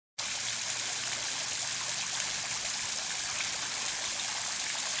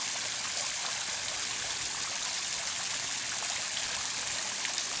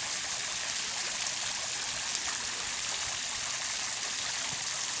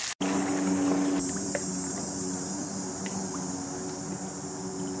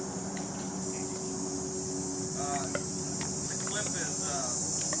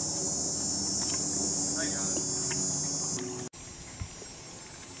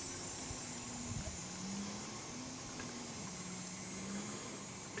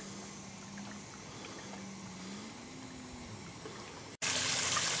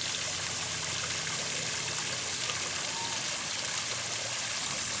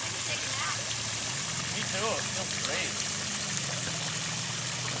too. It feels great.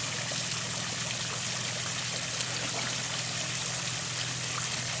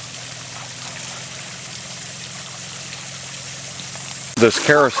 This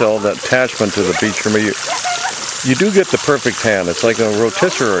carousel, that attachment to the BeachGroomer, you do get the perfect tan. It's like a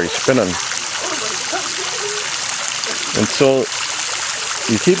rotisserie spinning. And so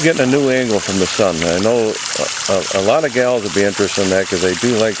you keep getting a new angle from the sun. I know a lot of gals would be interested in that because they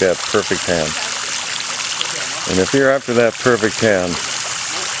do like that perfect tan. And if you're after that perfect tan,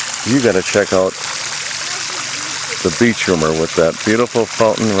 you got to check out the BeachGroomer with that beautiful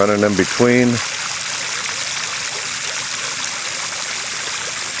fountain running in between.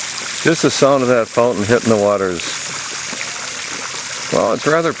 Just the sound of that fountain hitting the water is, well, it's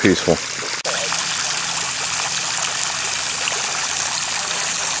rather peaceful.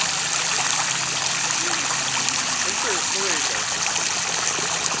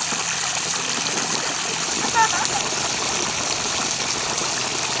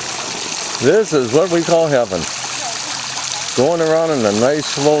 This is what we call heaven. Going around in a nice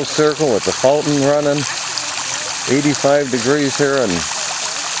slow circle with the fountain running. 85 degrees here in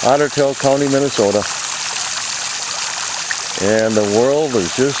Otter Tail County, Minnesota. And the world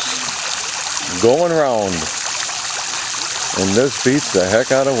is just going around. And this beats the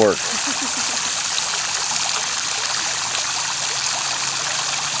heck out of work.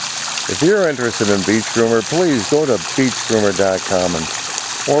 If you're interested in BeachGroomer, please go to BeachGroomer.com and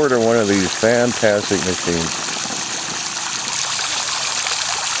order one of these fantastic machines.